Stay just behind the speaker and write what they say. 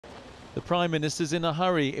The Prime Minister's in a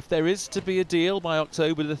hurry. If there is to be a deal by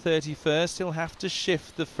October the 31st, he'll have to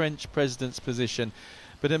shift the French president's position.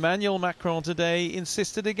 But Emmanuel Macron today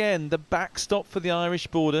insisted again the backstop for the Irish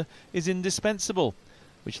border is indispensable,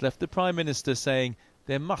 which left the Prime Minister saying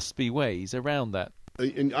there must be ways around that.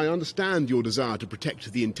 And I understand your desire to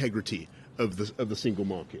protect the integrity of the single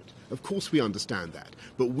market. Of course we understand that.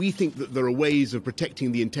 But we think that there are ways of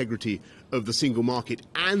protecting the integrity of the single market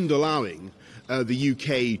and allowing the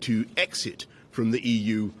UK to exit from the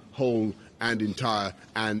EU whole and entire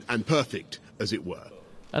and perfect, as it were.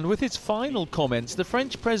 And with his final comments, the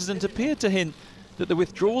French president appeared to hint that the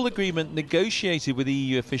withdrawal agreement negotiated with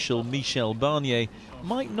EU official Michel Barnier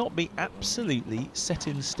might not be absolutely set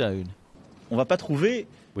in stone.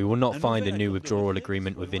 We will not find a new withdrawal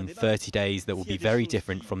agreement within 30 days that will be very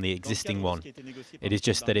different from the existing one. It is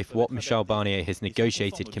just that if what Michel Barnier has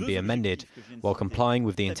negotiated can be amended while complying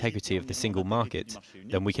with the integrity of the single market,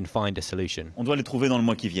 then we can find a solution.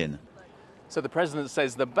 So the president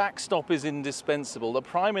says the backstop is indispensable. The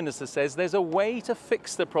Prime Minister says there's a way to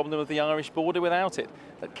fix the problem of the Irish border without it.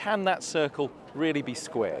 But can that circle really be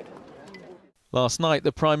squared? Last night,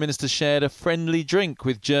 the Prime Minister shared a friendly drink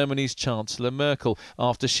with Germany's Chancellor Merkel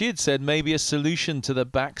after she had said maybe a solution to the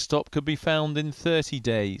backstop could be found in 30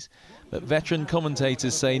 days. But veteran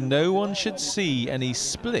commentators say no one should see any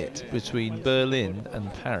split between Berlin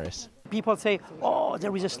and Paris. People say, oh,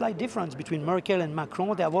 there is a slight difference between Merkel and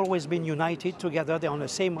Macron. They have always been united together. They're on the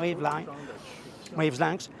same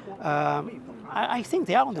wavelengths. I think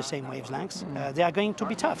they are on the same wavelengths. They are going to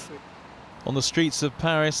be tough. On the streets of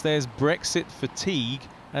Paris, there's Brexit fatigue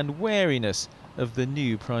and wariness of the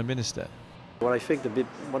new Prime Minister. Well, I think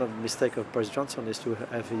one of the mistakes of Boris Johnson is to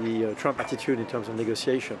have the Trump attitude in terms of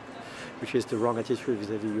negotiation, which is the wrong attitude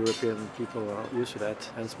vis-à-vis European people who are used to that,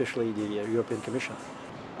 and especially the European Commission.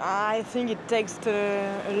 I think it takes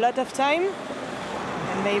a lot of time,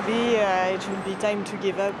 and maybe it should be time to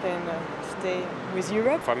give up and stay with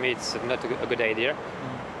Europe. For me, it's not a good idea,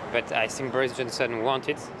 but I think Boris Johnson wants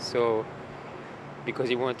it, so because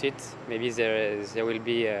he wants it, maybe there will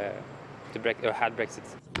be a hard Brexit.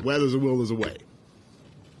 Where there's a will, there's a way.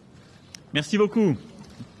 Merci beaucoup.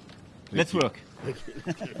 Let's work.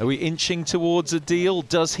 Are we inching towards a deal?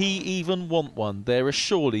 Does he even want one? There are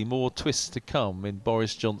surely more twists to come in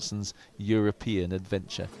Boris Johnson's European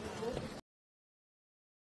adventure.